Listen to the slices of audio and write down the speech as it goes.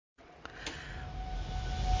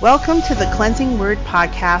Welcome to the Cleansing Word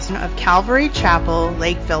podcast of Calvary Chapel,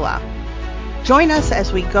 Lake Villa. Join us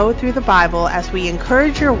as we go through the Bible as we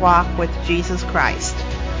encourage your walk with Jesus Christ.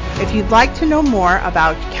 If you'd like to know more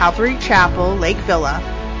about Calvary Chapel, Lake Villa,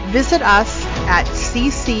 visit us at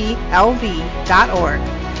cclv.org,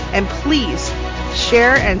 and please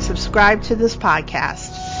share and subscribe to this podcast.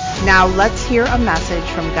 Now let's hear a message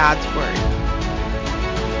from God's Word.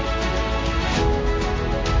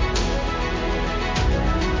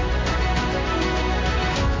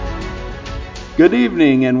 Good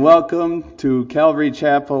evening and welcome to Calvary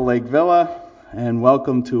Chapel, Lake Villa, and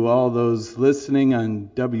welcome to all those listening on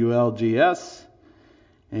WLGS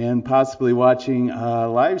and possibly watching a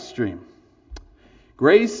live stream.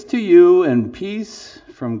 Grace to you and peace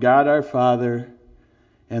from God our Father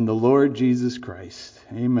and the Lord Jesus Christ.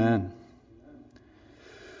 Amen.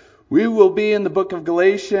 We will be in the book of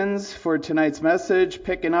Galatians for tonight's message,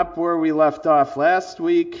 picking up where we left off last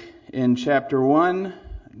week in chapter 1.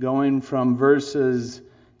 Going from verses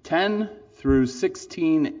 10 through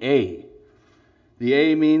 16a. The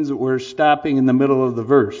A means we're stopping in the middle of the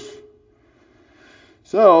verse.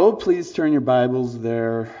 So please turn your Bibles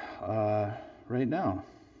there right now.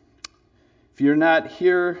 If you're not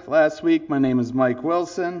here last week, my name is Mike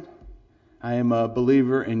Wilson. I am a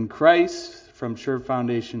believer in Christ from Sure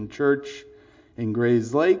Foundation Church in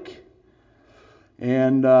Grays Lake.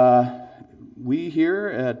 And we here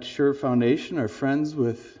at Sure Foundation are friends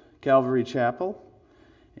with Calvary Chapel,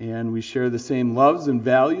 and we share the same loves and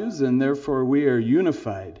values, and therefore we are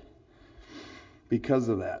unified because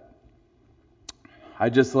of that.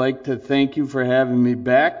 I'd just like to thank you for having me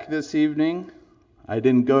back this evening. I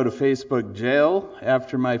didn't go to Facebook jail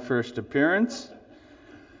after my first appearance,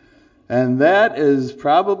 and that is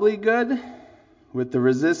probably good. With the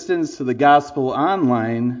resistance to the gospel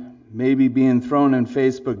online, maybe being thrown in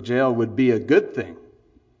Facebook jail would be a good thing,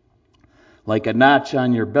 like a notch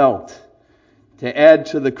on your belt, to add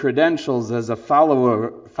to the credentials as a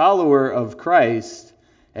follower of Christ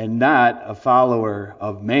and not a follower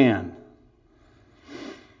of man.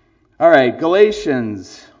 All right,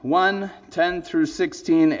 Galatians 1:10 through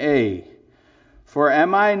 16a. For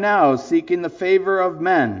am I now seeking the favor of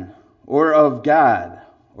men or of God,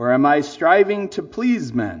 or am I striving to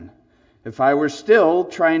please men? If I were still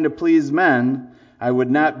trying to please men, I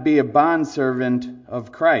would not be a bondservant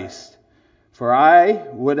of Christ. For I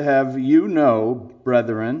would have you know,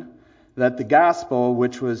 brethren, that the gospel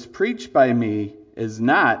which was preached by me is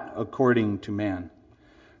not according to man.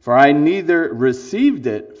 For I neither received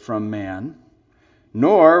it from man,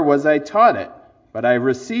 nor was I taught it, but I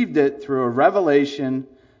received it through a revelation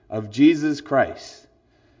of Jesus Christ.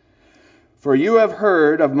 For you have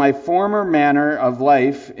heard of my former manner of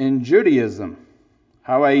life in Judaism,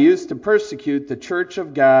 how I used to persecute the church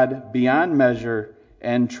of God beyond measure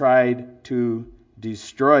and tried to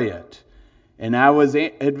destroy it. And I was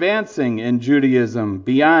advancing in Judaism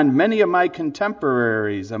beyond many of my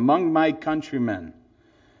contemporaries among my countrymen,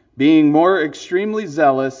 being more extremely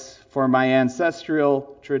zealous for my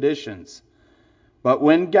ancestral traditions. But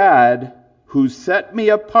when God, who set me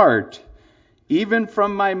apart even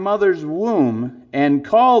from my mother's womb, and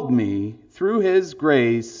called me through his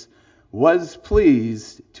grace, was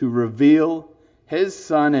pleased to reveal his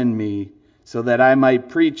Son in me, so that I might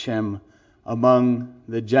preach him among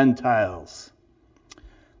the Gentiles.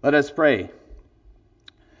 Let us pray.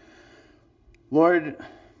 Lord,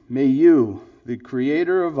 may you, the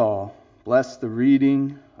Creator of all, bless the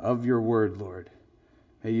reading of your word, Lord.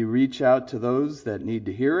 May you reach out to those that need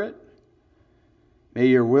to hear it. May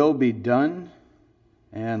your will be done.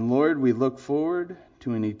 And Lord, we look forward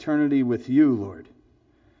to an eternity with you, Lord.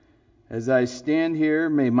 As I stand here,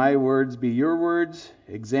 may my words be your words.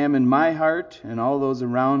 Examine my heart and all those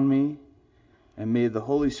around me. And may the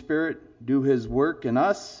Holy Spirit do his work in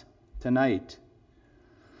us tonight.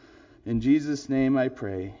 In Jesus' name I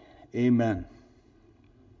pray. Amen.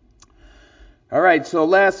 All right, so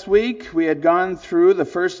last week we had gone through the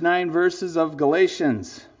first 9 verses of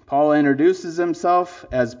Galatians. Paul introduces himself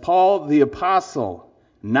as Paul the Apostle,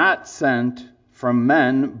 not sent from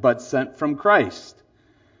men, but sent from Christ.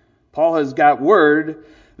 Paul has got word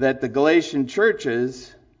that the Galatian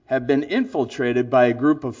churches have been infiltrated by a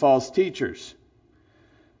group of false teachers.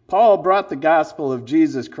 Paul brought the gospel of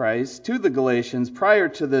Jesus Christ to the Galatians prior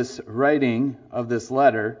to this writing of this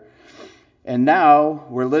letter, and now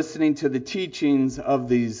we're listening to the teachings of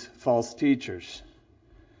these false teachers.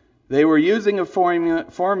 They were using a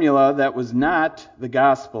formula that was not the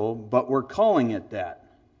gospel, but were calling it that.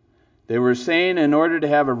 They were saying in order to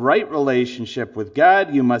have a right relationship with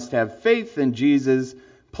God, you must have faith in Jesus,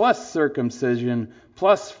 plus circumcision,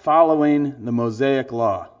 plus following the Mosaic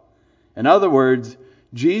law. In other words,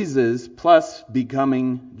 Jesus plus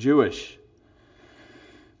becoming Jewish.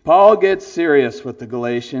 Paul gets serious with the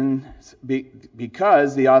Galatians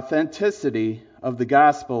because the authenticity of the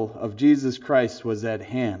gospel of Jesus Christ was at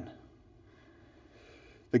hand.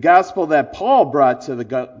 The gospel that Paul brought to the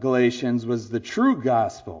Galatians was the true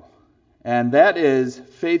gospel, and that is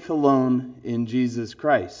faith alone in Jesus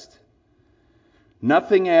Christ.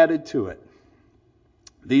 Nothing added to it.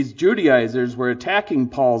 These Judaizers were attacking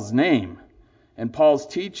Paul's name and Paul's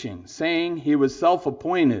teaching, saying he was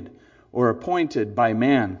self-appointed or appointed by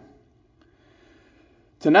man.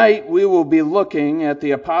 Tonight we will be looking at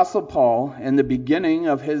the Apostle Paul and the beginning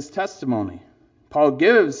of his testimony. Paul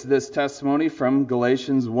gives this testimony from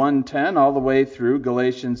Galatians 1:10 all the way through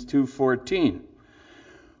Galatians 2:14.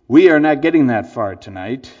 We are not getting that far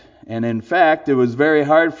tonight, and in fact it was very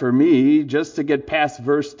hard for me just to get past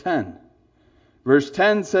verse 10. Verse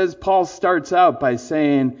 10 says Paul starts out by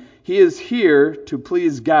saying he is here to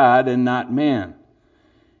please God and not man.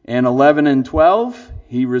 And 11 and 12,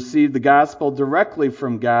 he received the gospel directly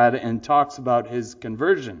from God and talks about his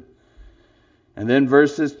conversion. And then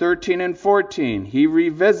verses 13 and 14, he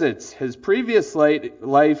revisits his previous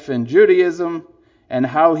life in Judaism and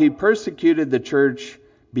how he persecuted the church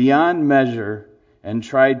beyond measure and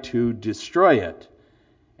tried to destroy it.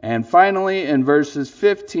 And finally, in verses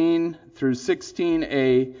 15 through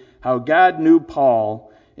 16a, how God knew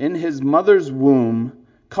Paul in his mother's womb,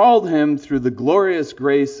 called him through the glorious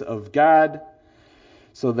grace of God,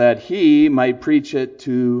 so that he might preach it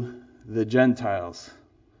to the Gentiles.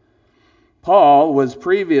 Paul was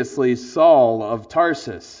previously Saul of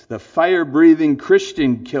Tarsus, the fire-breathing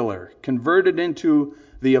Christian killer, converted into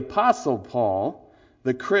the Apostle Paul,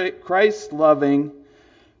 the Christ-loving,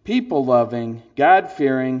 people-loving,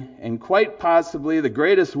 God-fearing, and quite possibly the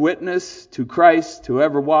greatest witness to Christ to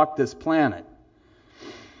ever walk this planet.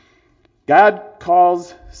 God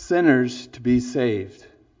calls sinners to be saved.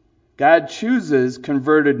 God chooses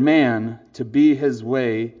converted man to be his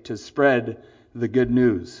way to spread the good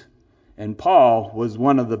news. And Paul was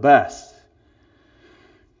one of the best.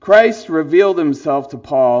 Christ revealed himself to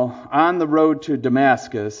Paul on the road to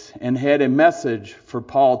Damascus and had a message for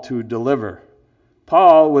Paul to deliver.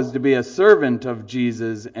 Paul was to be a servant of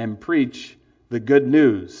Jesus and preach the good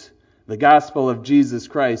news, the gospel of Jesus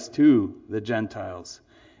Christ to the Gentiles.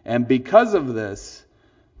 And because of this,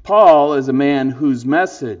 Paul is a man whose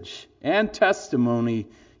message and testimony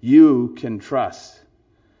you can trust.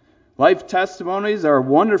 Life testimonies are a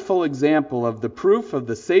wonderful example of the proof of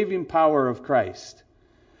the saving power of Christ.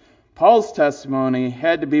 Paul's testimony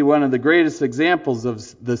had to be one of the greatest examples of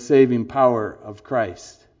the saving power of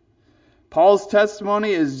Christ. Paul's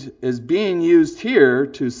testimony is being used here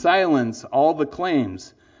to silence all the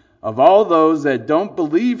claims of all those that don't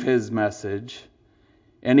believe his message,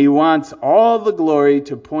 and he wants all the glory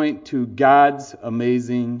to point to God's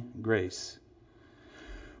amazing grace.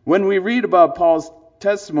 When we read about Paul's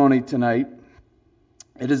testimony tonight,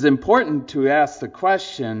 it is important to ask the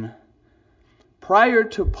question, prior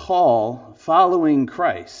to Paul following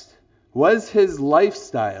Christ, was his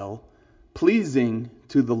lifestyle pleasing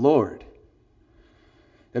to the Lord?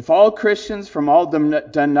 If all Christians from all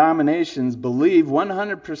denominations believe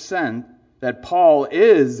 100% that Paul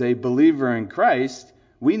is a believer in Christ,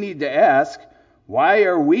 we need to ask, why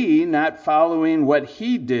are we not following what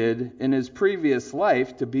he did in his previous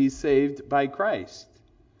life to be saved by Christ?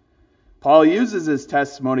 Paul uses his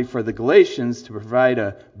testimony for the Galatians to provide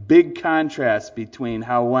a big contrast between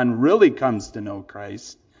how one really comes to know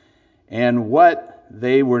Christ and what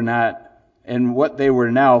they were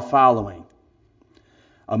now following.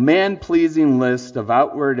 A man-pleasing list of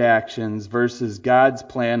outward actions versus God's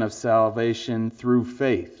plan of salvation through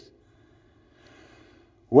faith.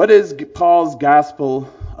 What is Paul's gospel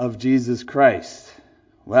of Jesus Christ?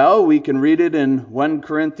 Well, we can read it in 1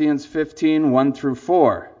 Corinthians 15, 1 through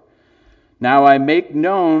 4. Now I make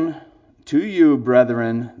known to you,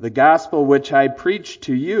 brethren, the gospel which I preached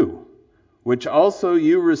to you, which also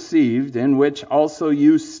you received, in which also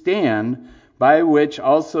you stand, by which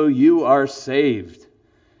also you are saved.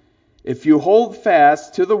 If you hold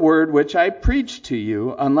fast to the word which I preached to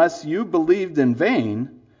you, unless you believed in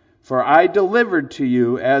vain, for I delivered to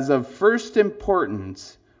you as of first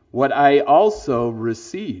importance what I also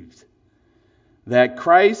received, that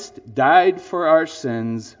Christ died for our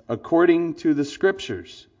sins according to the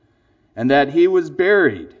Scriptures, and that he was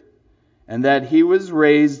buried, and that he was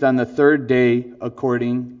raised on the third day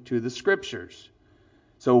according to the Scriptures.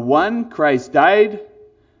 So one, Christ died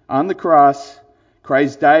on the cross,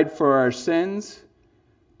 Christ died for our sins,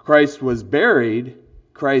 Christ was buried,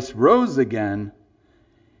 Christ rose again,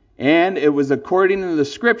 And it was according to the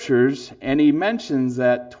Scriptures, and he mentions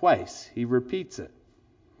that twice. He repeats it.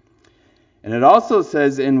 And it also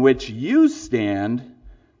says, in which you stand,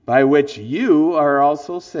 by which you are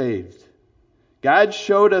also saved. God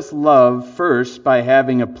showed us love first by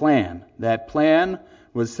having a plan. That plan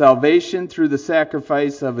was salvation through the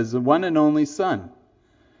sacrifice of His one and only Son.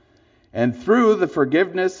 And through the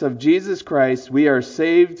forgiveness of Jesus Christ, we are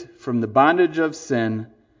saved from the bondage of sin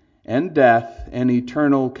and death and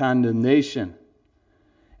eternal condemnation.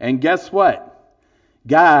 And guess what?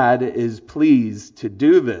 God is pleased to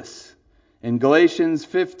do this. In Galatians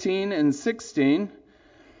 15 and 16,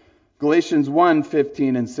 Galatians 1,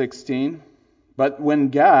 15 and 16, but when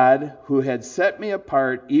God, who had set me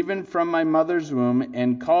apart even from my mother's womb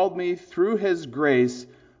and called me through His grace,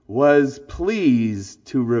 was pleased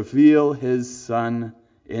to reveal His Son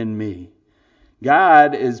in me.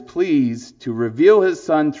 God is pleased to reveal His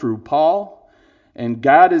Son through Paul, and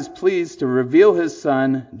God is pleased to reveal His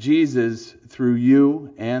Son, Jesus, through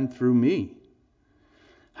you and through me.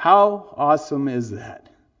 How awesome is that?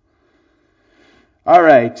 All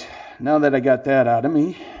right, now that I got that out of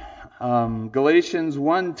me, Galatians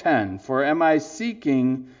 1:10, for am I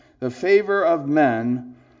seeking the favor of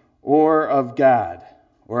men or of God?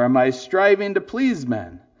 Or am I striving to please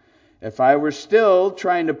men? If I were still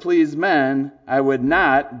trying to please men, I would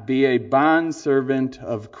not be a bondservant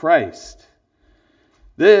of Christ.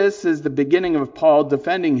 This is the beginning of Paul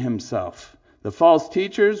defending himself. The false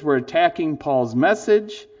teachers were attacking Paul's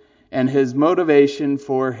message and his motivation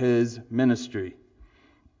for his ministry.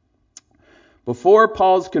 Before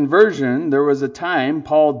Paul's conversion, there was a time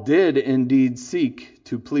Paul did indeed seek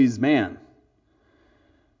to please man.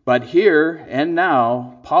 But here and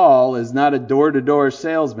now, Paul is not a door-to-door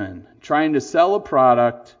salesman trying to sell a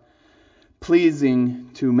product pleasing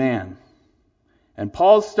to man. And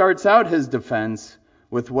Paul starts out his defense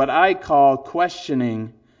with what I call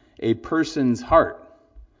questioning a person's heart.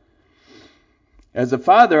 As a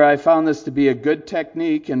father, I found this to be a good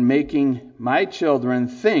technique in making my children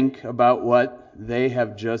think about what they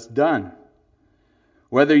have just done.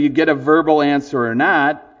 Whether you get a verbal answer or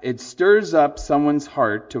not, it stirs up someone's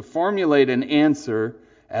heart to formulate an answer,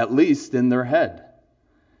 at least in their head.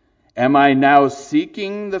 Am I now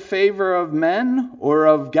seeking the favor of men or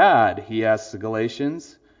of God, he asks the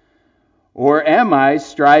Galatians. Or am I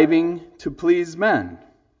striving to please men?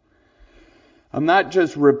 I'm not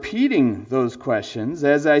just repeating those questions.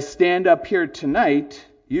 As I stand up here tonight,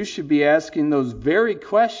 you should be asking those very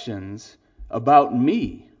questions about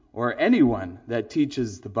me or anyone that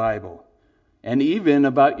teaches the Bible, and even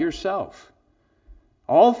about yourself.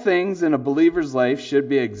 All things in a believer's life should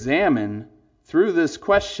be examined through this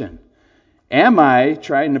question. Am I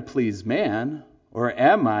trying to please man, or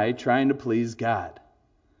am I trying to please God?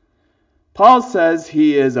 Paul says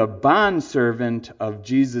he is a bondservant of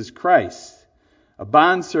Jesus Christ. A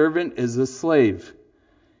bondservant is a slave.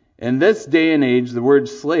 In this day and age, the word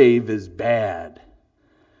slave is bad.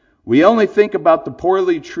 We only think about the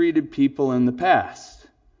poorly treated people in the past.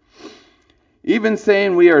 Even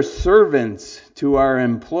saying we are servants to our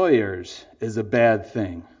employers is a bad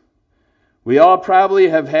thing. We all probably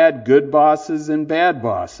have had good bosses and bad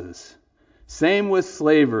bosses. Same with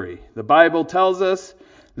slavery. The Bible tells us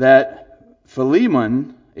that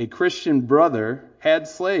Philemon, a Christian brother, had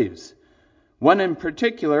slaves. One in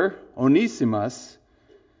particular, Onesimus.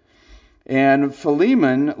 And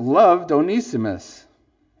Philemon loved Onesimus.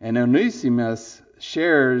 And Onesimus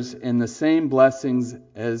shares in the same blessings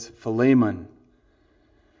as Philemon.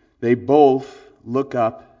 They both look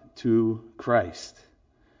up to Christ.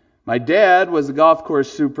 My dad was a golf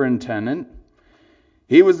course superintendent.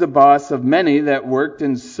 He was the boss of many that worked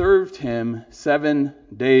and served him 7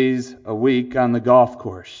 days a week on the golf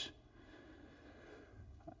course.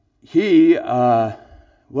 We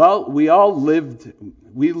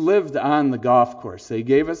lived on the golf course. They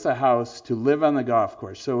gave us a house to live on the golf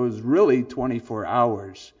course. So it was really 24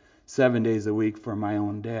 hours, 7 days a week for my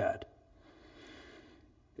own dad.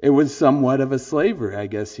 It was somewhat of a slavery, I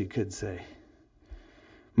guess you could say.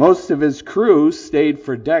 Most of his crew stayed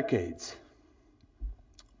for decades.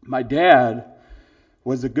 My dad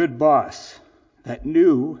was a good boss that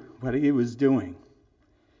knew what he was doing.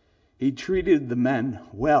 He treated the men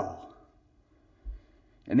well.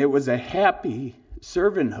 And it was a happy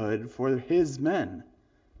servanthood for his men.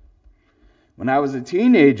 When I was a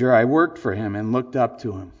teenager, I worked for him and looked up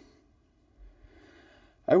to him.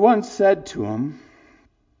 I once said to him,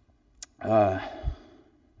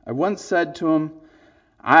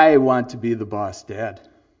 I want to be the boss, Dad.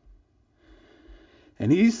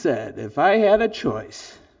 And he said if I had a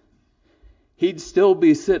choice, he'd still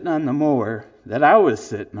be sitting on the mower that I was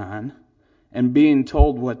sitting on and being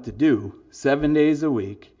told what to do 7 days a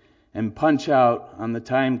week and punch out on the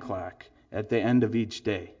time clock at the end of each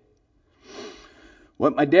day.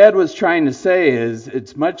 What my dad was trying to say is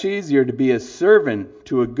it's much easier to be a servant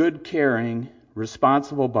to a good, caring,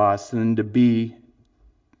 responsible boss than to be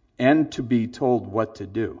told what to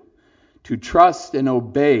do. To trust and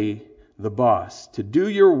obey the boss, to do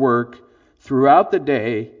your work throughout the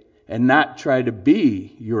day and not try to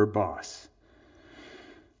be your boss.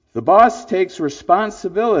 The boss takes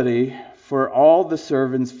responsibility for all the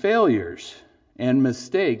servant's failures and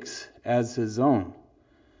mistakes as his own.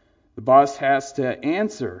 The boss has to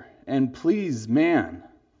answer and please man.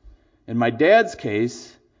 In my dad's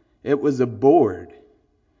case, it was a board.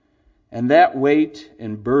 And that weight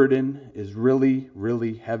and burden is really,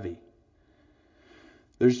 really heavy.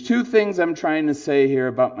 There's two things I'm trying to say here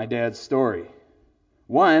about my dad's story.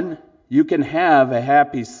 One, you can have a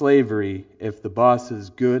happy slavery if the boss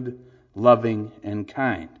is good, loving, and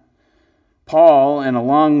kind. Paul, and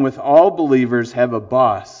along with all believers, have a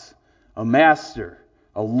boss, a master,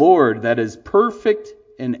 a Lord that is perfect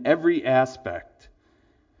in every aspect.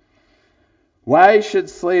 Why should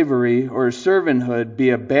slavery or servanthood be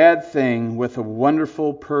a bad thing with a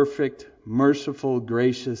wonderful, perfect, merciful,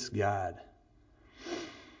 gracious God?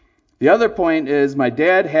 The other point is my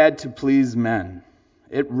dad had to please men.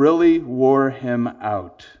 It really wore him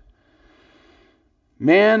out.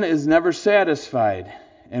 Man is never satisfied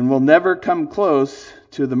and will never come close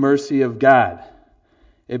to the mercy of God.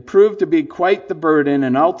 It proved to be quite the burden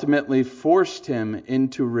and ultimately forced him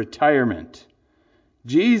into retirement.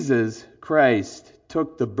 Jesus Christ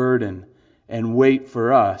took the burden and weight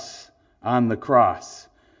for us on the cross.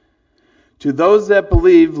 To those that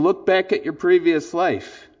believe, look back at your previous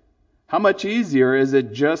life. How much easier is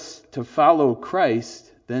it just to follow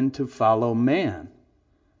Christ than to follow man?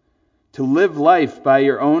 To live life by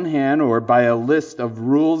your own hand or by a list of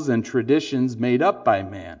rules and traditions made up by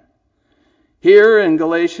man. Here in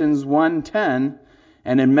Galatians 1:10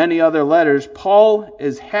 and in many other letters, Paul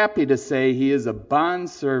is happy to say he is a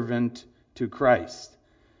bondservant to Christ.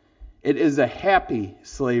 It is a happy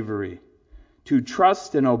slavery to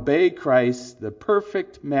trust and obey Christ, the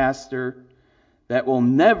perfect master that will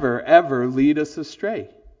never ever lead us astray.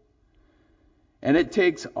 And he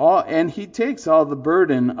takes all the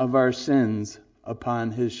burden of our sins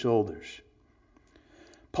upon his shoulders.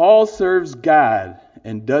 Paul serves God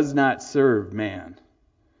and does not serve man.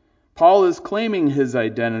 Paul is claiming his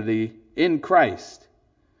identity in Christ.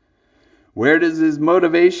 Where does his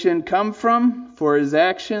motivation come from for his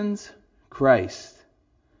actions? Christ.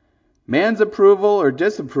 Man's approval or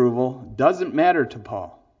disapproval doesn't matter to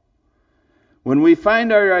Paul. When we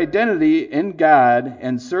find our identity in God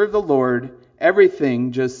and serve the Lord,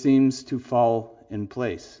 everything just seems to fall in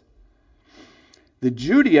place. The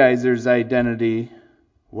Judaizers' identity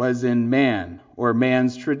was in man or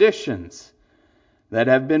man's traditions that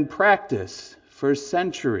have been practiced for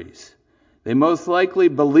centuries. They most likely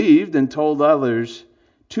believed and told others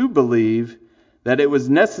to believe that it was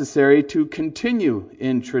necessary to continue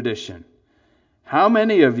in tradition. How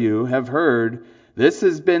many of you have heard this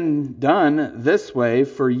has been done this way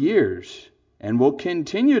for years and will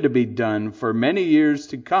continue to be done for many years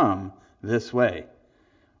to come this way?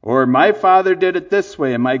 Or my father did it this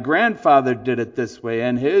way, and my grandfather did it this way,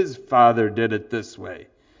 and his father did it this way,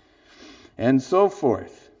 and so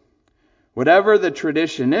forth. Whatever the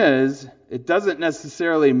tradition is, it doesn't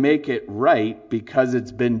necessarily make it right because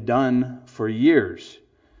it's been done for years,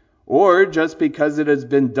 or just because it has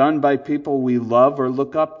been done by people we love or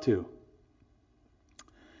look up to.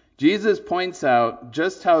 Jesus points out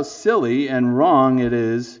just how silly and wrong it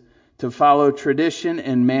is to follow tradition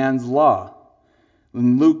and man's law.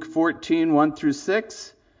 In Luke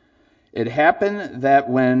 14:1-6, it happened that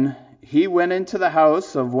when he went into the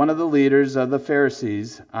house of one of the leaders of the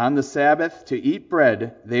Pharisees on the Sabbath to eat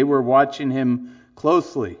bread, they were watching him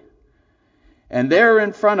closely. And there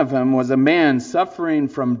in front of him was a man suffering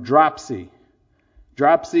from dropsy.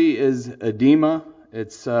 Dropsy is edema.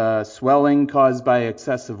 It's swelling caused by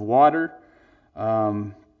excessive water,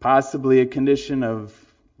 possibly a condition of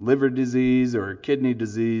liver disease or kidney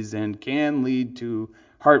disease, and can lead to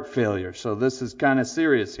heart failure. So this is kind of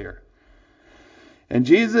serious here. And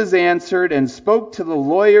Jesus answered and spoke to the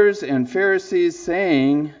lawyers and Pharisees,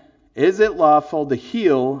 saying, "Is it lawful to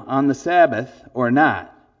heal on the Sabbath or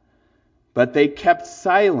not?" But they kept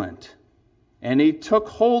silent. And he took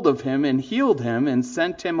hold of him and healed him and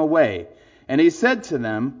sent him away. And he said to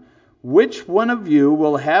them, "Which one of you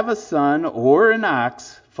will have a son or an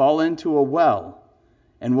ox fall into a well,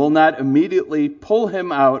 and will not immediately pull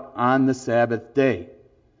him out on the Sabbath day?"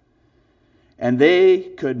 And they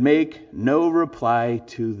could make no reply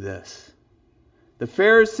to this. The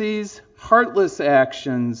Pharisees' heartless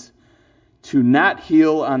actions to not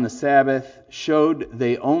heal on the Sabbath showed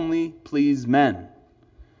they only please men.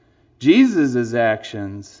 Jesus'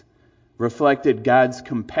 actions reflected God's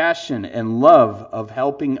compassion and love of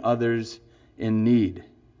helping others in need.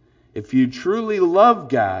 If you truly love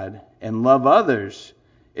God and love others,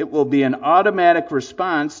 it will be an automatic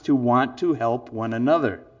response to want to help one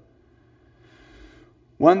another.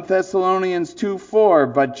 1 Thessalonians 2:4,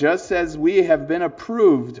 but just as we have been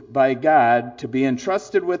approved by God to be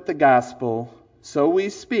entrusted with the gospel, so we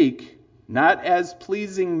speak, not as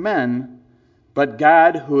pleasing men, but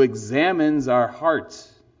God who examines our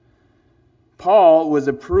hearts. Paul was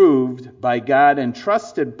approved by God and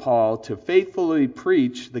trusted Paul to faithfully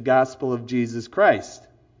preach the gospel of Jesus Christ.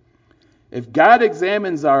 If God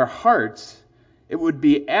examines our hearts, it would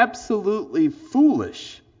be absolutely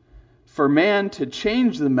foolish for man to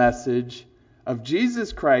change the message of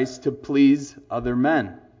Jesus Christ to please other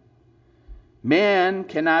men. Man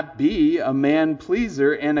cannot be a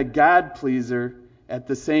man-pleaser and a God-pleaser at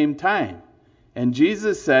the same time. And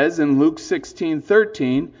Jesus says in Luke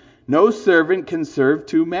 16:13, no servant can serve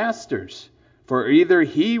two masters, for either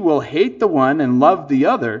he will hate the one and love the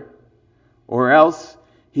other, or else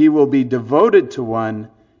he will be devoted to one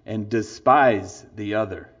and despise the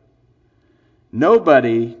other.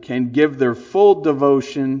 Nobody can give their full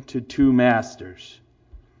devotion to two masters.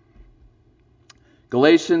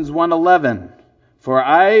 Galatians 1:11, for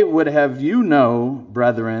I would have you know,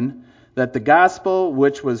 brethren, that the gospel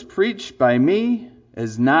which was preached by me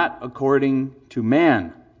is not according to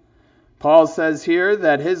man. Paul says here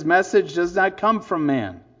that his message does not come from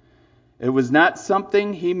man. It was not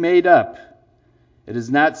something he made up. It is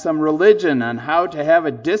not some religion on how to have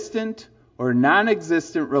a distant or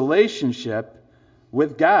non-existent relationship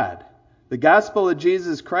with God. The gospel of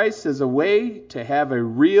Jesus Christ is a way to have a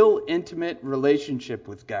real intimate relationship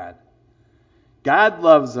with God. God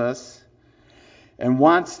loves us and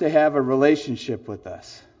wants to have a relationship with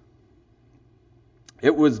us.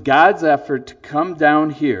 It was God's effort to come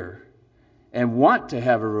down here and want to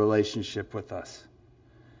have a relationship with us.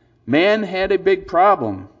 Man had a big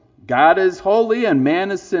problem. God is holy and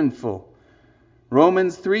man is sinful.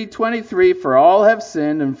 Romans 3:23, for all have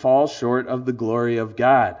sinned and fall short of the glory of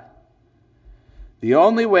God. The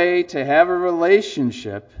only way to have a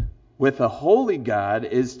relationship with a holy God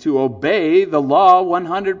is to obey the law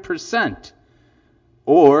 100%,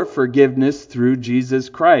 or forgiveness through Jesus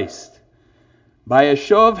Christ. By a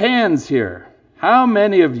show of hands here, how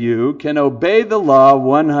many of you can obey the law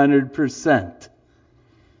 100%?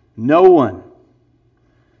 No one.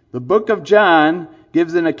 The book of John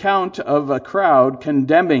gives an account of a crowd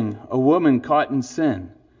condemning a woman caught in sin.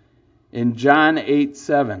 In John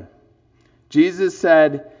 8:7, Jesus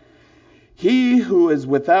said, he who is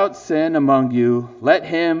without sin among you, let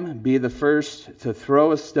him be the first to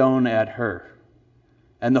throw a stone at her.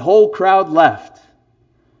 And the whole crowd left.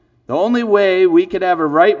 The only way we could have a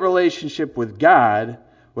right relationship with God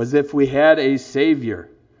was if we had a Savior,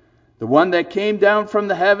 the one that came down from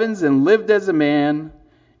the heavens and lived as a man,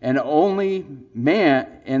 and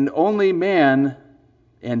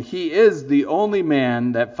he is the only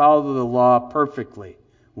man that followed the law perfectly,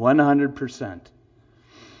 100%.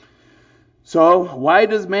 So why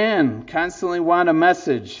does man constantly want a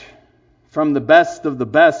message from the best of the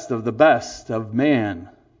best of the best of man?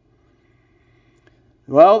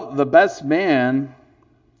 Well, the best man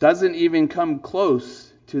doesn't even come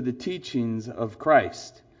close to the teachings of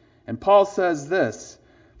Christ. And Paul says this,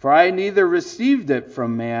 for I neither received it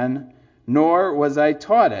from man, nor was I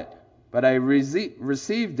taught it, but I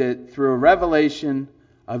received it through a revelation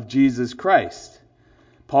of Jesus Christ.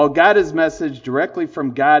 Paul got his message directly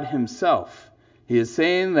from God himself. He is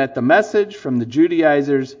saying that the message from the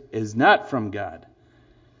Judaizers is not from God.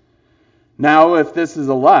 Now, if this is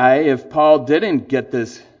a lie, if Paul didn't get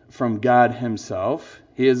this from God himself,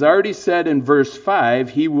 he has already said in verse 5,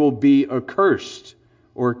 he will be accursed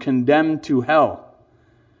or condemned to hell.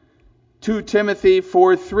 2 Timothy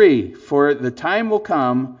 4:3, for the time will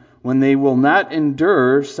come when they will not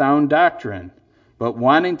endure sound doctrine, but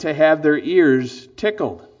wanting to have their ears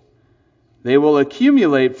tickled, they will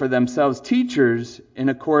accumulate for themselves teachers in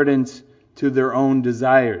accordance to their own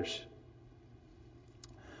desires.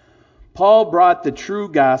 Paul brought the true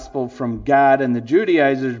gospel from God, and the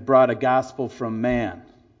Judaizers brought a gospel from man.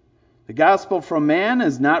 The gospel from man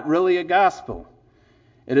is not really a gospel.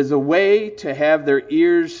 It is a way to have their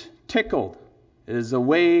ears tickled. It is a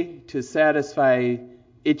way to satisfy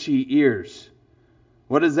itchy ears.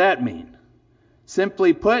 What does that mean?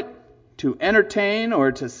 Simply put, to entertain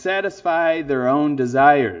or to satisfy their own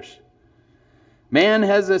desires. Man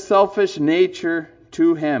has a selfish nature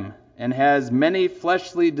to him and has many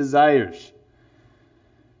fleshly desires.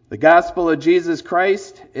 The gospel of Jesus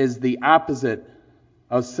Christ is the opposite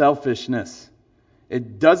of selfishness.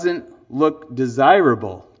 It doesn't look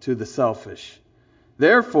desirable to the selfish.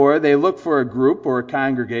 Therefore, they look for a group or a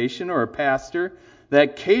congregation or a pastor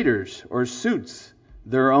that caters or suits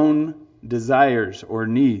their own desires or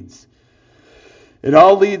needs. It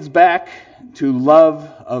all leads back to love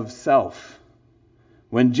of self.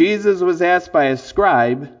 When Jesus was asked by a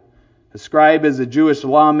scribe is a Jewish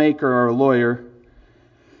lawmaker or a lawyer,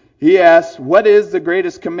 he asked, "What is the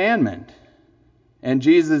greatest commandment?" And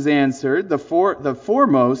Jesus answered, the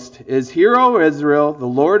foremost is, "Hear, O Israel, the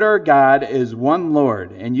Lord our God is one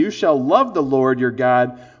Lord, and you shall love the Lord your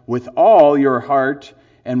God with all your heart,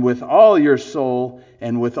 and with all your soul,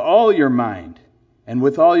 and with all your mind, and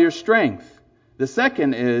with all your strength. The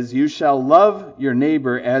second is, you shall love your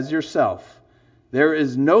neighbor as yourself. There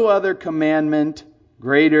is no other commandment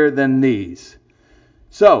greater than these."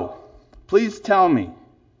 So, please tell me,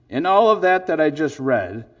 in all of that I just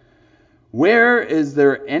read, where is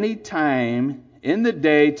there any time in the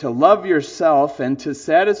day to love yourself and to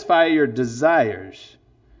satisfy your desires?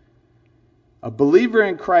 A believer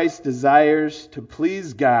in Christ desires to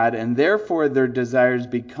please God, and therefore their desires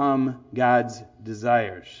become God's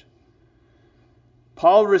desires.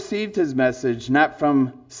 Paul received his message not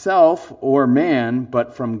from self or man,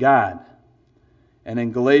 but from God. And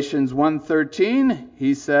in Galatians 1:13,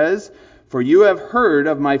 he says, "For you have heard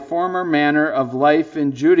of my former manner of life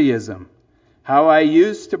in Judaism, how I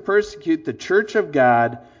used to persecute the church of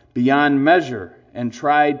God beyond measure and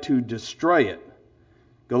tried to destroy it."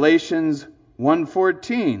 Galatians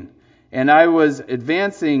 1:14, "And I was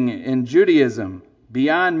advancing in Judaism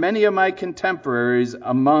beyond many of my contemporaries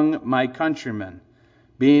among my countrymen,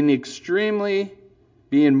 being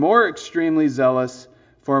more extremely zealous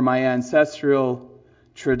for my ancestral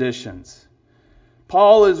traditions."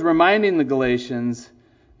 Paul is reminding the Galatians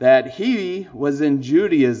that he was in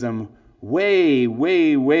Judaism way,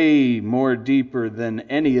 way, way more deeper than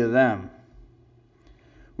any of them.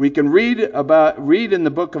 We can read in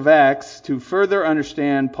the book of Acts to further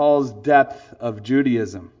understand Paul's depth of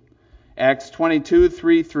Judaism. Acts 22,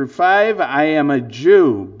 3 through 5, "I am a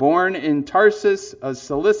Jew, born in Tarsus of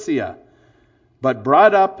Cilicia, but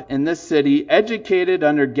brought up in this city, educated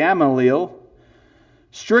under Gamaliel,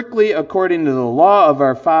 strictly according to the law of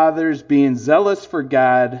our fathers, being zealous for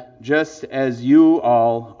God, just as you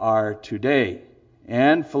all are today."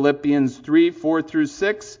 And Philippians 3, 4 through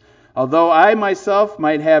 6, "Although I myself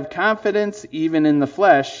might have confidence even in the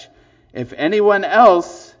flesh, if anyone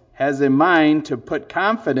else has a mind to put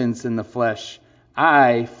confidence in the flesh,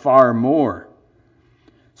 I far more.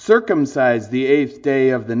 Circumcised the 8th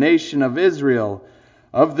day of the nation of Israel,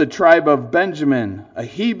 of the tribe of Benjamin, a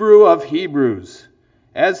Hebrew of Hebrews.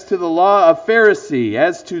 As to the law, a Pharisee.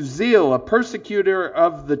 As to zeal, a persecutor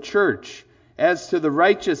of the church. As to the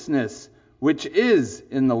righteousness which is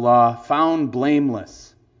in the law, found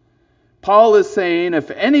blameless." Paul is saying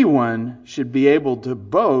if anyone should be able to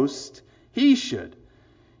boast, he should.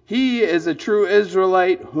 He is a true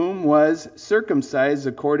Israelite whom was circumcised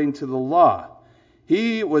according to the law.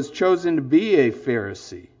 He was chosen to be a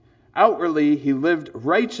Pharisee. Outwardly, he lived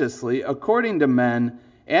righteously according to men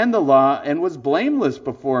and the law, and was blameless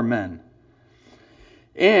before men.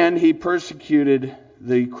 And he persecuted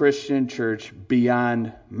the Christian church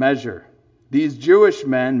beyond measure. These Jewish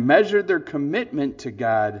men measured their commitment to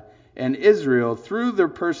God and Israel through their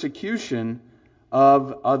persecution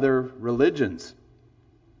of other religions.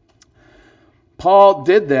 Paul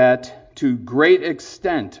did that to great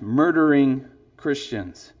extent, murdering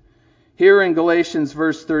Christians. Here in Galatians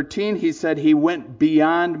verse 13, he said he went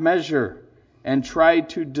beyond measure and tried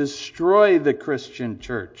to destroy the Christian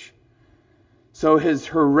church. So his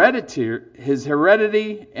heredity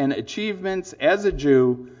and achievements as a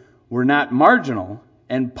Jew were not marginal,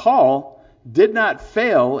 and Paul did not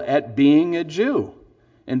fail at being a Jew.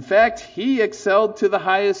 In fact, he excelled to the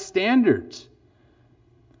highest standards.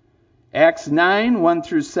 Acts 9, 1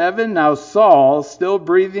 through 7, "Now Saul, still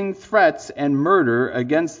breathing threats and murder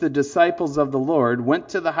against the disciples of the Lord, went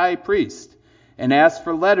to the high priest and asked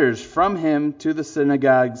for letters from him to the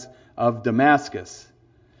synagogues of Damascus,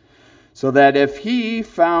 so that if he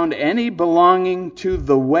found any belonging to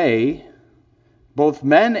the way, both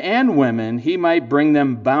men and women, he might bring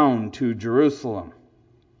them bound to Jerusalem."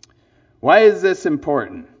 Why is this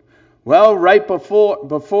important? Well, right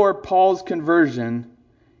before Paul's conversion,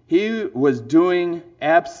 he was doing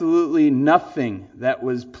absolutely nothing that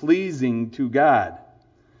was pleasing to God.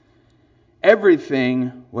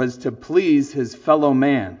 everything was to please his fellow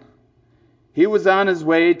man. He was on his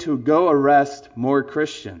way to go arrest more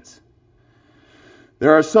Christians.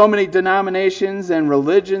 There are so many denominations and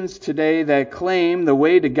religions today that claim the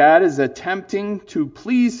way to God is attempting to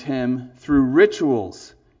please him through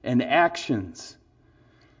rituals and actions.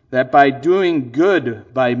 That by doing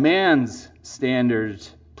good by man's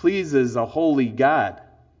standards pleases a holy God.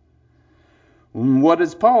 What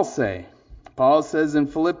does Paul say? Paul says in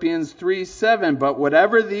Philippians 3:7, "But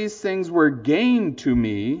whatever these things were gain to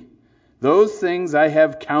me, those things I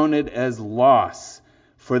have counted as loss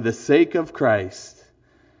for the sake of Christ."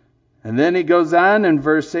 And then he goes on in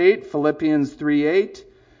verse 8, Philippians 3:8,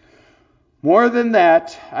 "More than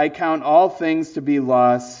that, I count all things to be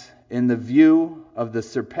loss in the view of the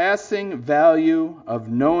surpassing value of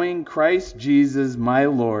knowing Christ Jesus my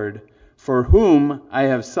Lord, for whom I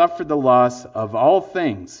have suffered the loss of all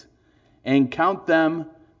things, and count them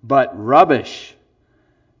but rubbish,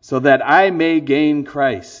 so that I may gain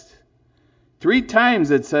Christ." 3 times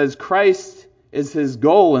it says Christ is his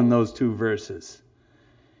goal in those 2 verses.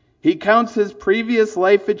 He counts his previous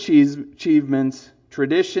life achievements,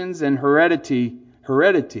 traditions, and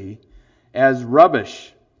heredity as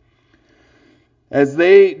rubbish, as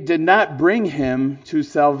they did not bring him to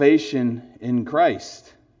salvation in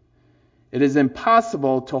Christ. It is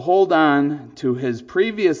impossible to hold on to his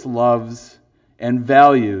previous loves and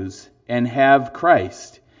values and have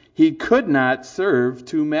Christ. He could not serve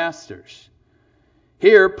 2 masters.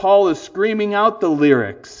 Here, Paul is screaming out the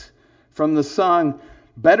lyrics from the song,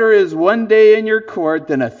 "Better is one day in your court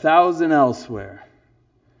than 1,000 elsewhere."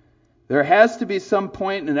 There has to be some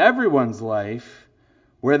point in everyone's life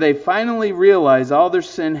where they finally realize all their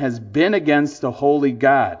sin has been against a holy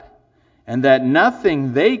God, and that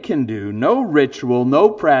nothing they can do, no ritual, no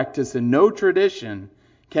practice, and no tradition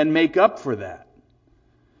can make up for that.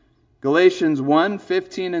 Galatians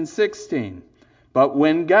 1:15 and 16. "But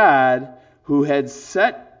when God, who had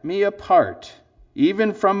set me apart,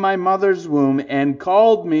 even from my mother's womb, and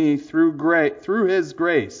called me through his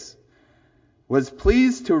grace, was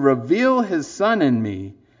pleased to reveal his Son in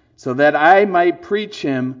me, so that I might preach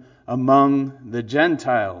him among the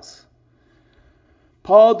Gentiles."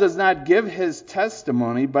 Paul does not give his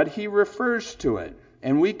testimony, but he refers to it.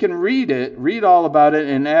 And we can read all about it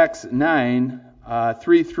in Acts 9,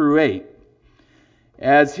 3 through 8.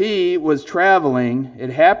 As he was traveling, it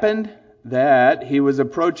happened that he was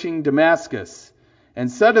approaching Damascus. And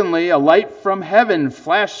suddenly a light from heaven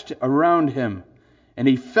flashed around him, and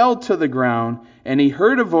he fell to the ground, and he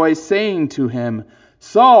heard a voice saying to him,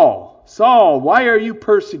 "Saul, Saul, why are you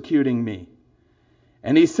persecuting me?"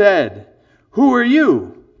 And he said, "Who are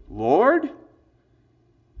you, Lord?"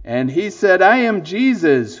 And he said, "I am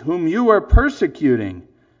Jesus, whom you are persecuting.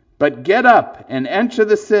 But get up and enter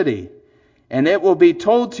the city, and it will be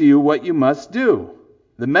told to you what you must do."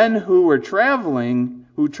 The men who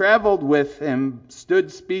traveled with him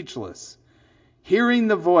stood speechless, hearing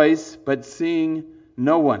the voice but seeing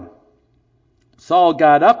no one. Saul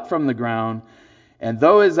got up from the ground, and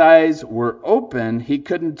though his eyes were open, he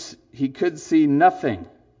could see nothing.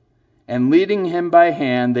 And leading him by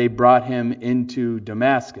hand, they brought him into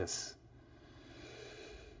Damascus.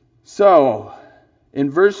 So,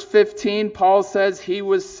 in verse 15, Paul says he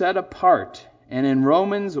was set apart. And in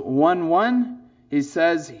Romans 1:1, he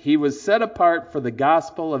says he was set apart for the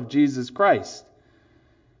gospel of Jesus Christ.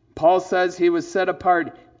 Paul says he was set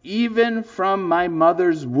apart even from my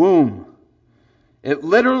mother's womb. It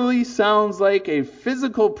literally sounds like a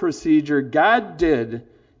physical procedure God did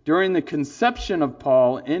during the conception of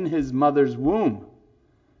Paul in his mother's womb.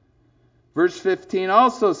 Verse 15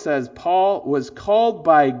 also says Paul was called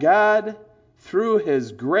by God through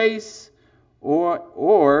his grace,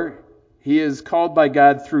 or he is called by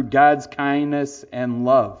God through God's kindness and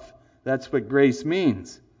love. That's what grace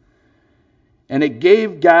means. And it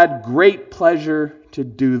gave God great pleasure to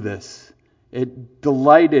do this. It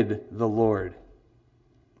delighted the Lord.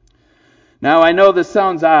 Now, I know this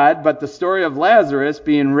sounds odd, but the story of Lazarus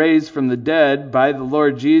being raised from the dead by the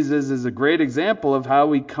Lord Jesus is a great example of how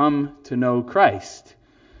we come to know Christ.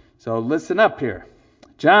 So listen up here.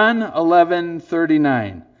 John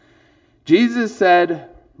 11:39. Jesus said,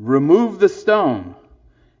 "Remove the stone."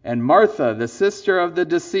 And Martha, the sister of the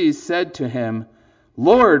deceased, said to him,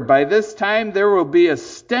 "Lord, by this time there will be a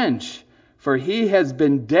stench, for he has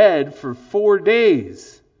been dead for 4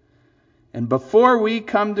 days." And before we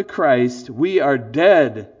come to Christ, we are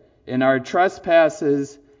dead in our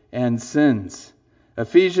trespasses and sins.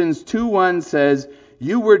 Ephesians 2:1 says,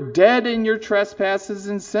 "You were dead in your trespasses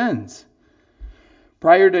and sins."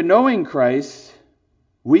 Prior to knowing Christ,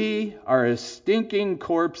 We are a stinking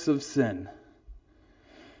corpse of sin.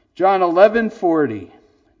 John 11:40.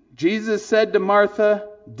 Jesus said to Martha,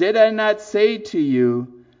 "Did I not say to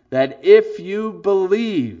you that if you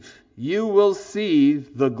believe, you will see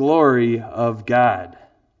the glory of God?"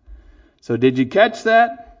 So did you catch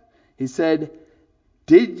that? He said,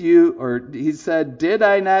 did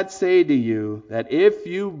I not say to you that if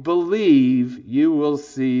you believe, you will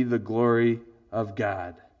see the glory of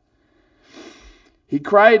God? He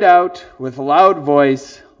cried out with a loud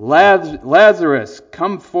voice, "Lazarus,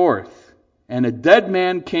 come forth." And a dead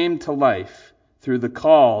man came to life through the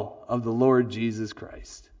call of the Lord Jesus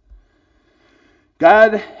Christ.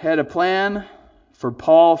 God had a plan for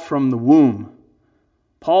Paul from the womb.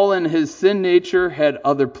 Paul in his sin nature had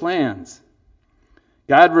other plans.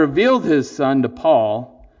 God revealed his Son to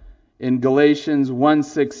Paul in Galatians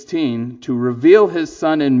 1:16 to reveal his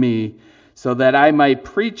Son in me so that I might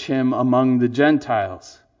preach him among the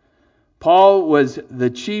Gentiles. Paul was the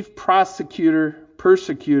chief persecutor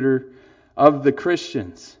of the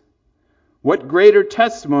Christians. What greater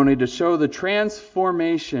testimony to show the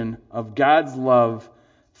transformation of God's love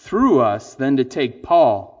through us than to take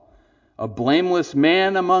Paul, a blameless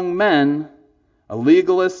man among men, a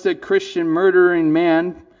legalistic Christian murdering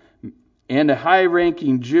man, and a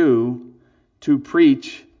high-ranking Jew, to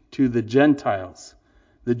preach to the Gentiles.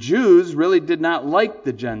 The Jews really did not like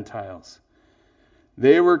the Gentiles.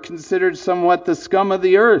 They were considered somewhat the scum of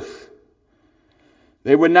the earth.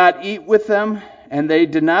 They would not eat with them, and they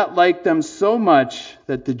did not like them so much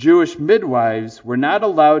that the Jewish midwives were not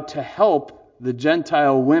allowed to help the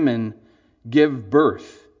Gentile women give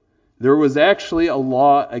birth. There was actually a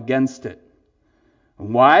law against it.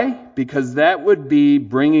 Why? Because that would be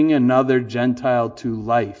bringing another Gentile to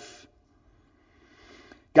life.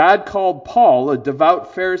 God called Paul, a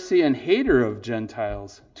devout Pharisee and hater of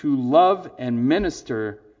Gentiles, to love and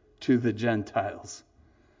minister to the Gentiles,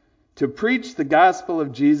 to preach the gospel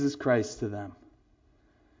of Jesus Christ to them.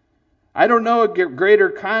 I don't know a greater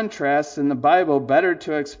contrast in the Bible better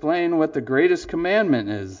to explain what the greatest commandment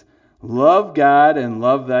is. Love God and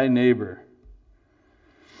love thy neighbor.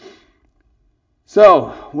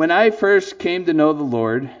 So, when I first came to know the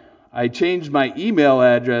Lord, I changed my email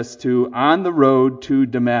address to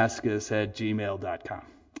ontheroadtodamascus@gmail.com.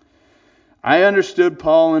 I understood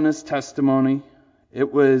Paul and his testimony.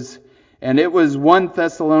 It was 1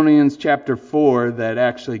 Thessalonians chapter 4 that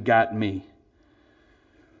actually got me.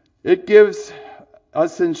 It gives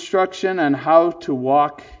us instruction on how to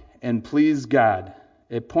walk and please God.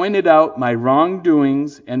 It pointed out my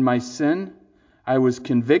wrongdoings and my sin. I was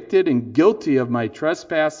convicted and guilty of my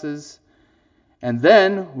trespasses. And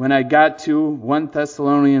then, when I got to 1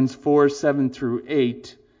 Thessalonians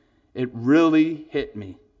 4:7-8, it really hit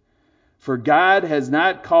me. For God has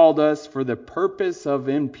not called us for the purpose of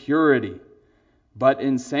impurity, but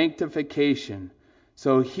in sanctification.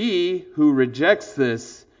 So he who rejects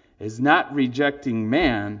this is not rejecting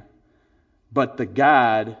man, but the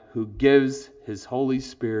God who gives his Holy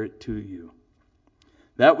Spirit to you.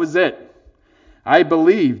 That was it. I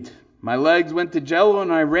believed. My legs went to jello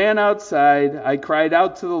and I ran outside. I cried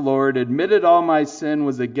out to the Lord, admitted all my sin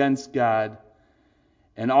was against God.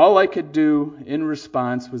 And all I could do in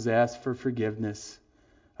response was ask for forgiveness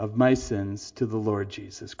of my sins to the Lord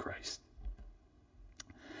Jesus Christ.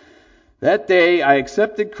 That day I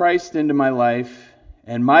accepted Christ into my life,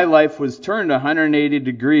 and my life was turned 180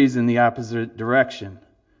 degrees in the opposite direction,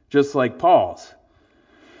 just like Paul's.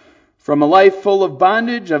 From a life full of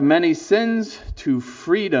bondage of many sins to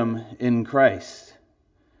freedom in Christ.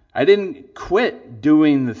 I didn't quit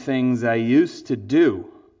doing the things I used to do.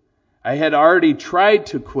 I had already tried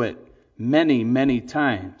to quit many, many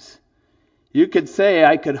times. You could say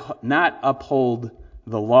I could not uphold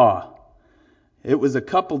the law. It was a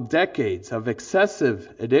couple decades of excessive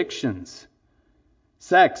addictions.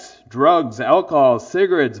 Sex, drugs, alcohol,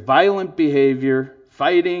 cigarettes, violent behavior,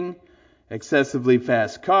 fighting, excessively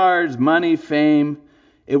fast cars, money, fame.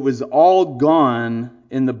 It was all gone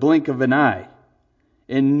in the blink of an eye.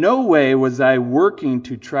 In no way was I working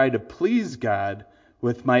to try to please God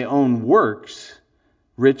with my own works,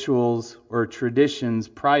 rituals, or traditions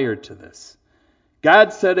prior to this.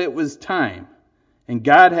 God said it was time, and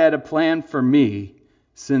God had a plan for me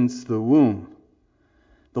since the womb.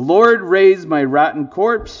 The Lord raised my rotten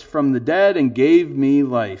corpse from the dead and gave me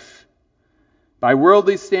life. By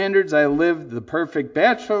worldly standards, I lived the perfect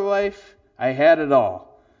bachelor life. I had it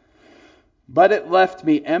all. But it left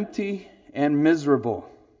me empty and miserable.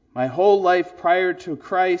 My whole life prior to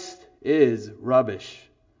Christ is rubbish.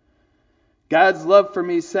 God's love for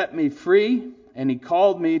me set me free, and He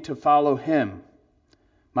called me to follow Him.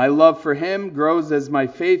 My love for him grows as my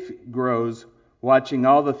faith grows, watching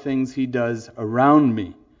all the things he does around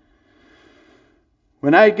me.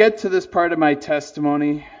 When I get to this part of my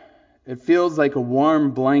testimony, it feels like a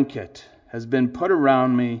warm blanket has been put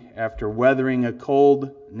around me after weathering a cold,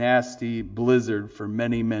 nasty blizzard for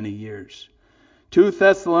many, many years. 2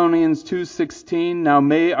 Thessalonians 2:16, Now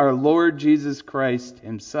may our Lord Jesus Christ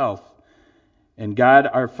himself and God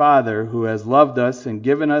our Father, who has loved us and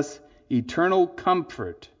given us eternal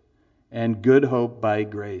comfort and good hope by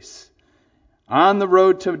grace. On the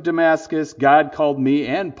road to Damascus, God called me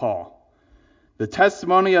and Paul. The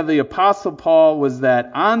testimony of the Apostle Paul was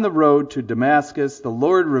that on the road to Damascus, the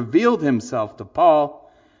Lord revealed himself to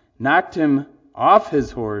Paul, knocked him off his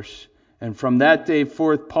horse, and from that day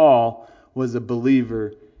forth Paul was a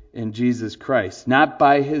believer in Jesus Christ, not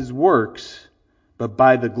by his works, but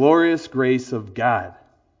by the glorious grace of God.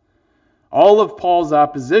 All of Paul's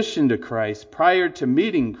opposition to Christ prior to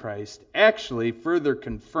meeting Christ actually further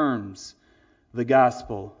confirms the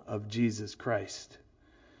gospel of Jesus Christ.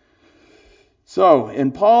 So,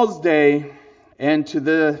 in Paul's day and to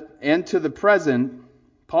the present,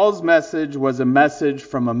 Paul's message was a message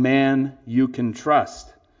from a man you can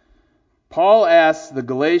trust. Paul asked the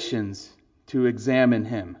Galatians to examine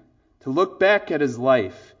him, to look back at his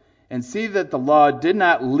life and see that the law did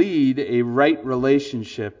not lead a right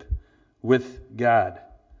relationship with God.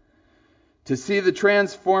 To see the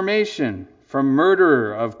transformation from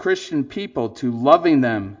murderer of Christian people to loving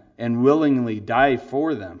them and willingly die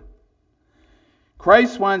for them.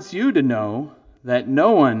 Christ wants you to know that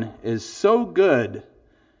no one is so good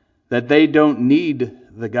that they don't need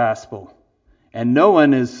the gospel, and no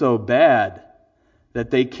one is so bad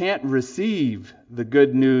that they can't receive the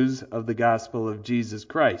good news of the gospel of Jesus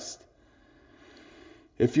Christ.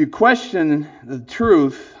 If you question the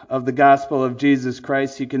truth of the gospel of Jesus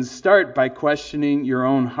Christ, you can start by questioning your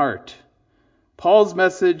own heart. Paul's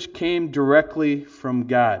message came directly from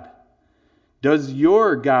God. Does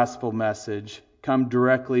your gospel message come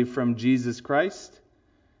directly from Jesus Christ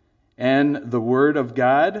and the Word of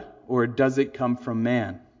God, or does it come from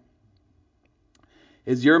man?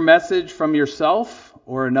 Is your message from yourself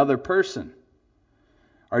or another person?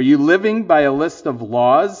 Are you living by a list of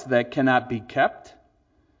laws that cannot be kept?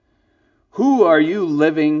 Who are you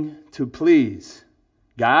living to please?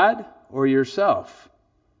 God or yourself?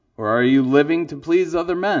 Or are you living to please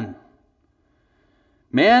other men?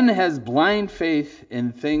 Man has blind faith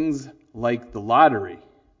in things like the lottery.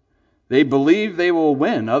 They believe they will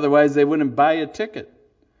win, otherwise they wouldn't buy a ticket.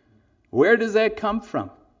 Where does that come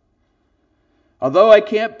from? Although I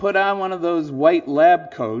can't put on one of those white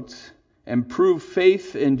lab coats and prove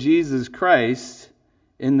faith in Jesus Christ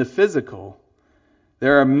in the physical,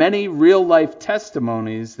 there are many real-life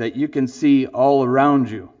testimonies that you can see all around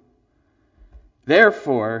you.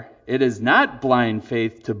 Therefore, it is not blind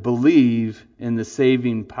faith to believe in the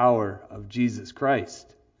saving power of Jesus Christ.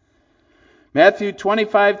 Matthew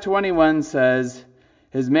 25:21 says,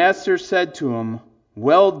 His master said to him,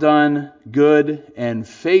 Well done, good and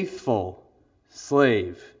faithful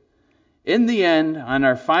slave. In the end, on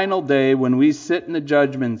our final day, when we sit in the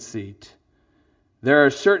judgment seat, there are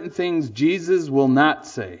certain things Jesus will not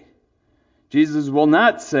say. Jesus will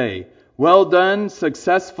not say, Well done,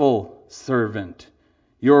 successful servant.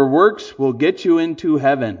 Your works will get you into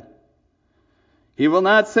heaven. He will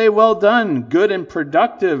not say, Well done, good and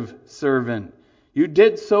productive servant. You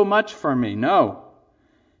did so much for me. No.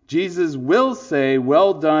 Jesus will say,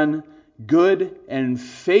 Well done, good and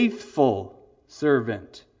faithful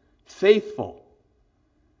servant. Faithful.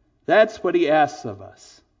 That's what he asks of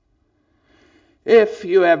us. If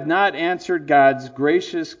you have not answered God's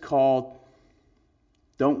gracious call,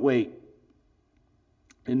 don't wait.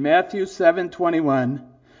 In Matthew 7:21,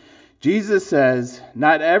 Jesus says,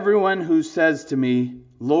 Not everyone who says to me,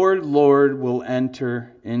 Lord, Lord, will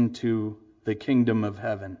enter into the kingdom of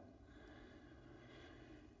heaven.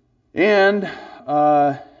 And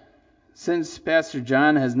since Pastor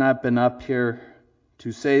John has not been up here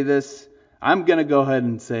to say this, I'm going to go ahead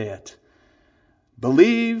and say it.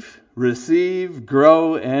 Believe, receive,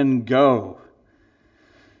 grow, and go.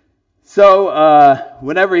 So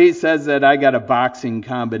whenever he says that, I got a boxing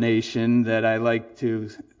combination that I like to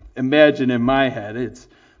imagine in my head. It's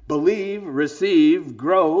believe, receive,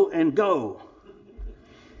 grow, and go.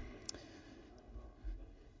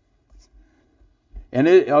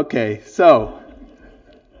 So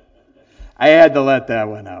I had to let that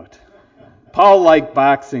one out. Paul liked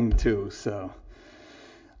boxing too, so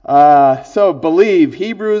believe,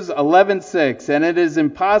 Hebrews 11:6, and it is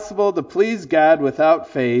impossible to please God without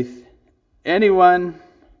faith.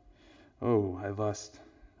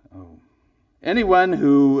 Anyone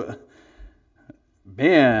who,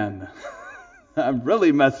 man, I'm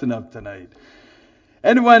really messing up tonight.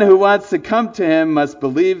 Anyone who wants to come to him must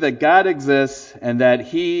believe that God exists and that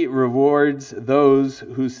he rewards those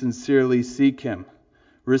who sincerely seek him.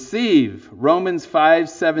 Receive Romans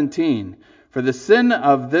 5:17. For the sin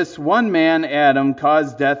of this one man, Adam,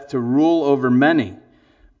 caused death to rule over many.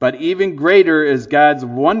 But even greater is God's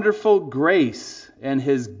wonderful grace and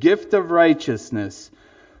his gift of righteousness.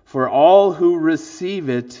 For all who receive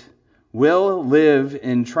it will live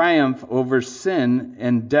in triumph over sin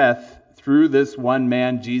and death through this one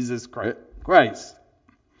man, Jesus Christ.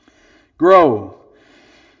 Grow.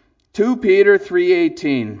 2 Peter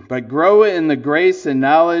 3:18. But grow in the grace and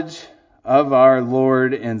knowledge of our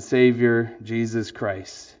Lord and Savior, Jesus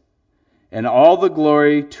Christ. And all the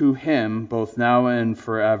glory to him, both now and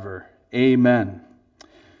forever. Amen.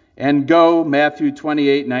 And go, Matthew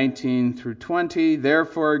 28:19 through 20.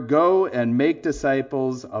 Therefore go and make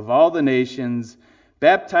disciples of all the nations,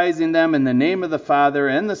 baptizing them in the name of the Father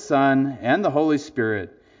and the Son and the Holy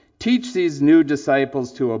Spirit. Teach these new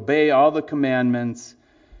disciples to obey all the commands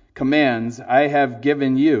I have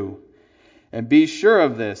given you. And be sure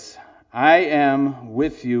of this, I am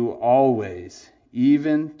with you always,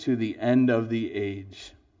 even to the end of the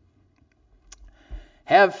age.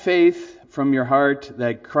 Have faith from your heart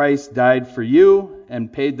that Christ died for you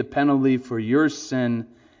and paid the penalty for your sin,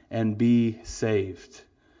 and be saved.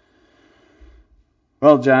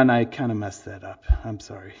 Well, John, I kind of messed that up. I'm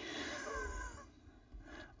sorry.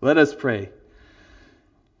 Let us pray.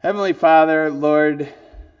 Heavenly Father, Lord,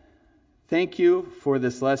 thank you for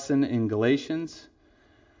this lesson in Galatians.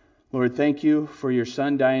 Lord, thank you for your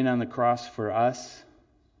Son dying on the cross for us.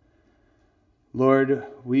 Lord,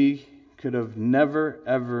 we could have never,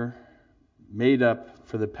 ever made up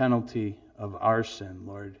for the penalty of our sin,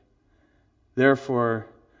 Lord. Therefore,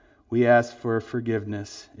 we ask for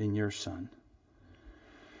forgiveness in your Son.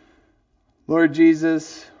 Lord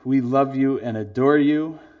Jesus, we love you and adore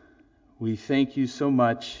you. We thank you so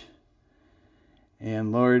much.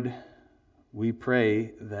 And Lord, we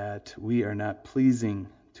pray that we are not pleasing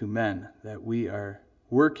to men, that we are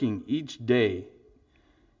working each day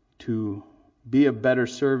to be a better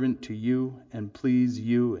servant to you and please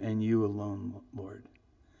you and you alone, Lord.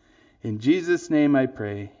 In Jesus' name I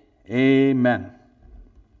pray. Amen.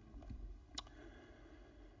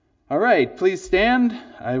 All right, please stand.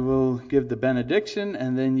 I will give the benediction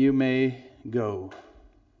and then you may go.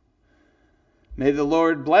 May the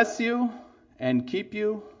Lord bless you and keep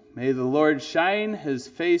you. May the Lord shine his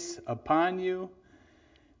face upon you.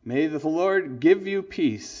 May the Lord give you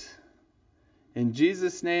peace. In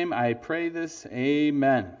Jesus' name I pray this.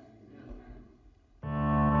 Amen.